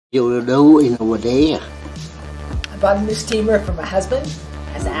You do in a day? I bought a new steamer for my husband.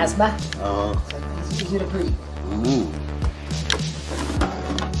 Has asthma. Oh. So it's easy to breathe.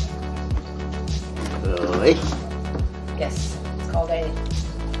 Rồi. Yes. It's called a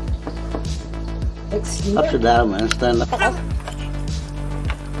Vick steamer. Upside down, man. Stand up. Put down.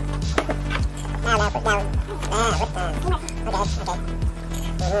 Put down.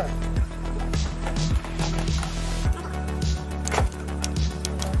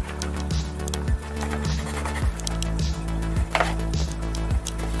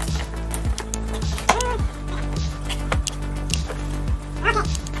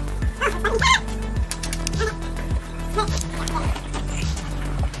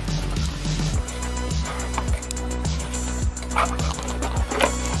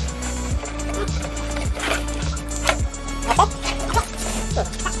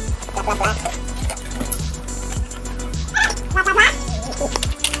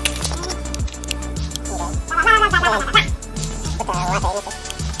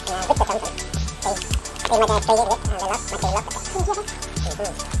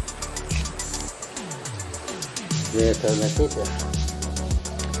 Okay. Yeah, turn like this.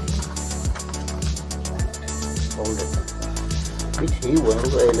 Hold it. Biết xíu quá, nó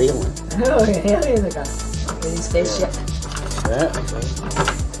có alien mà. Oh, aliens are gone. Alien spaceship. Đó.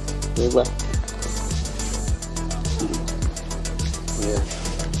 Nghe quá. Yeah.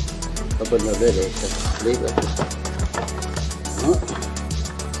 Open the lid, leave it. Đó.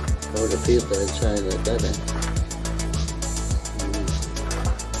 Throw the filter inside like that.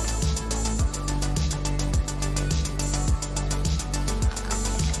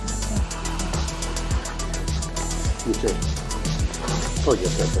 Okay. Oh,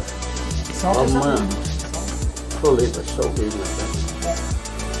 yeah, that's it. Salt or something? Pull it with soap in like that. Yeah.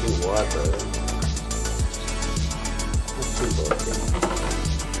 Water. That's too much.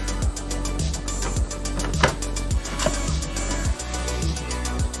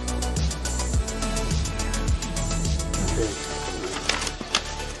 Okay.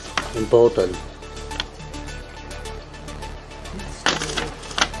 Important.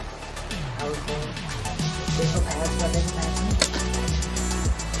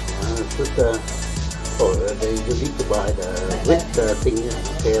 Put you need to buy the Vick thing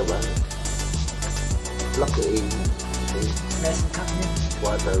care about plug it in.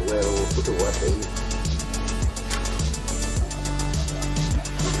 Water put the water in.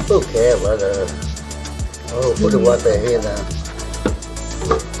 Okay, but put the water here now.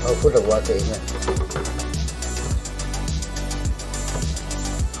 Put the water in.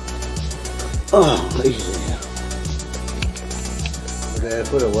 Oh, easy.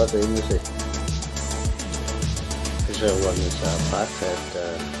 Put the water in, you see. This one is part at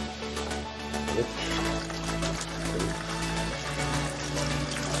Vick.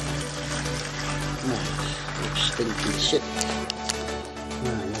 It's stinky shit. I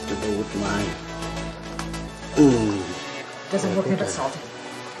have to do with mine. Doesn't look a bit salty.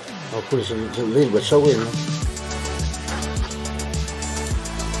 I'll put a little bit salt in.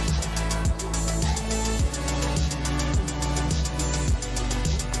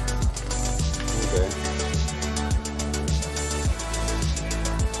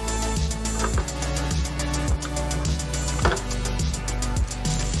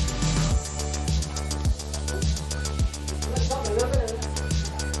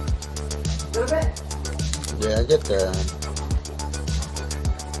 Yeah, just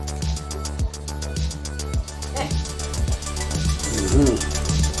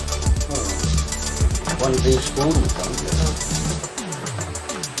one teaspoon.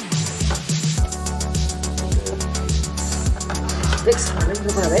 Vick's over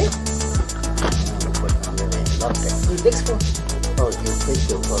there. Vick's for. Oh, you think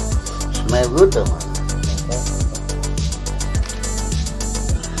you got smell good, man.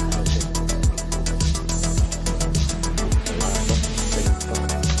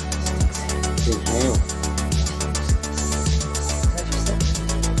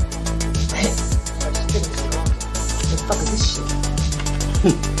 Fuck is this shit?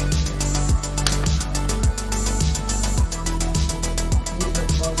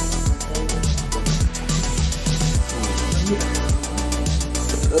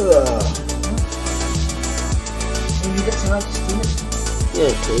 Maybe that's how I just do it.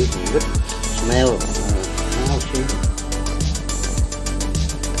 Yes, you can good smell.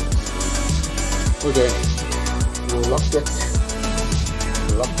 Okay, we'll lock it.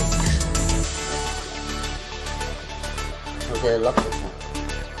 Lock it. Okay, lock it.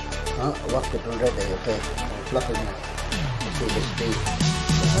 Lock it already. Okay, lock it now. See the speed.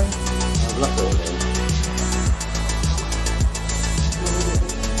 Lock it already.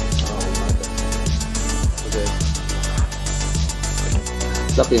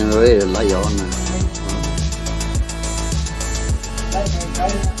 plug in already, the light on.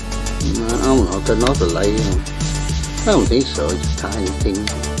 I don't know, turn off the light. I don't think so, it's a tiny thing.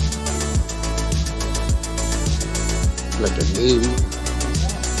 Like a beam.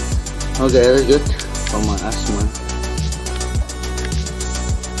 Okay, that's good for my asthma.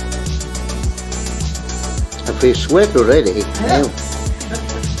 I feel sweat already. Yeah.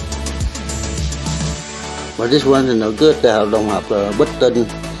 But this one is no good. They don't have a button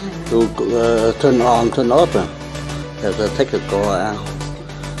to turn on, turn off. They have to take the core out.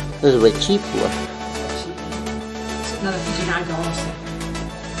 This is a very cheap one. It's another $59.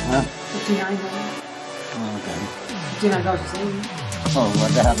 Huh? $59. Okay. $59 a saving. Oh, but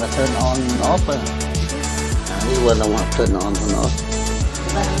they have a turn on and off. This one don't have turn on and off.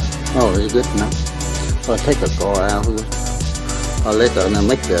 Oh, it's good now. I'll take the core out. Or later I'll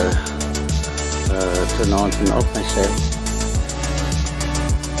make the turn on and off myself.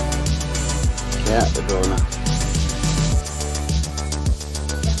 Yeah, the door now.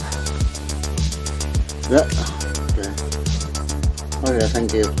 Yeah. Okay. Okay,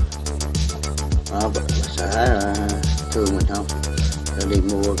 thank you. Bà xã thương mình không? Để đi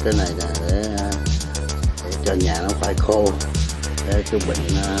mua cái này là để cho nhà nó phải khô, để cái bệnh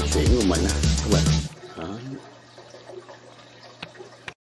xuyển của mình các bạn.